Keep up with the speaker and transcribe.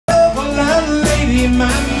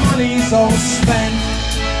my money's all spent,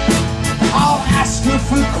 I'll ask her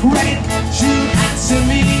for credit, she'll answer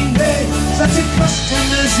me, hey, such a question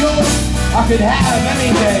as yours I could have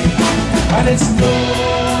any day. And it's no,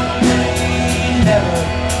 they never,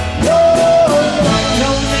 no, no,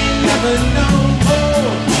 they never know more.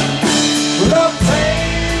 But I'll play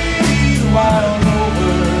the wild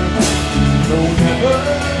Rover, no, never,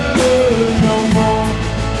 no more.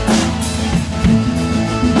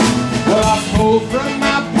 Well, I pull from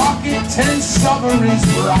my pocket 10 sovereigns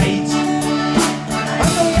bright,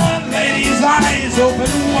 and the landlady's eyes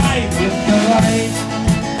open wide with delight.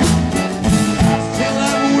 I fill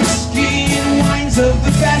up whiskey and wines of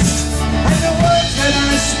the best, and the words that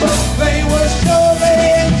I spoke, they were surely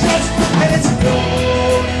just, and it's no,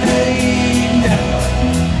 they never,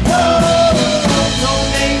 no, no,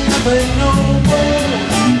 they never know more.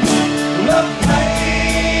 Love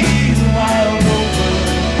plays the wild Rover,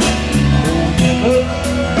 no, never,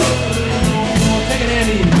 no, take it,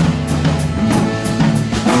 Andy.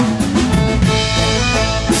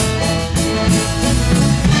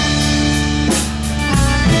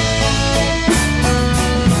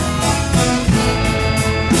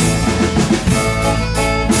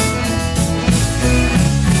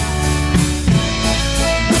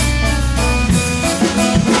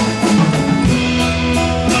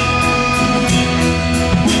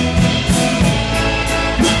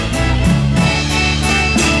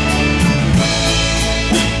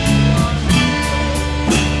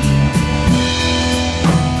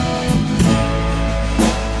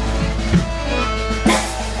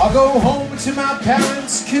 I'll go home to my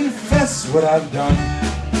parents, confess what I've done.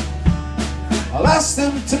 I'll ask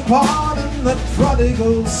them to pardon the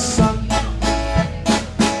prodigal son.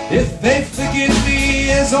 If they forgive me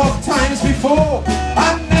as oft times before,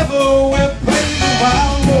 I never will play the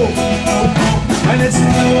wild Rover no more. And it's no,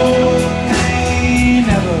 they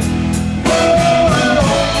never, oh,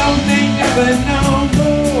 no, they never know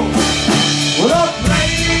more. Well, I'll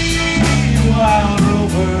play the wild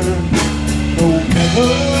Rover, no,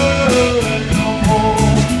 never.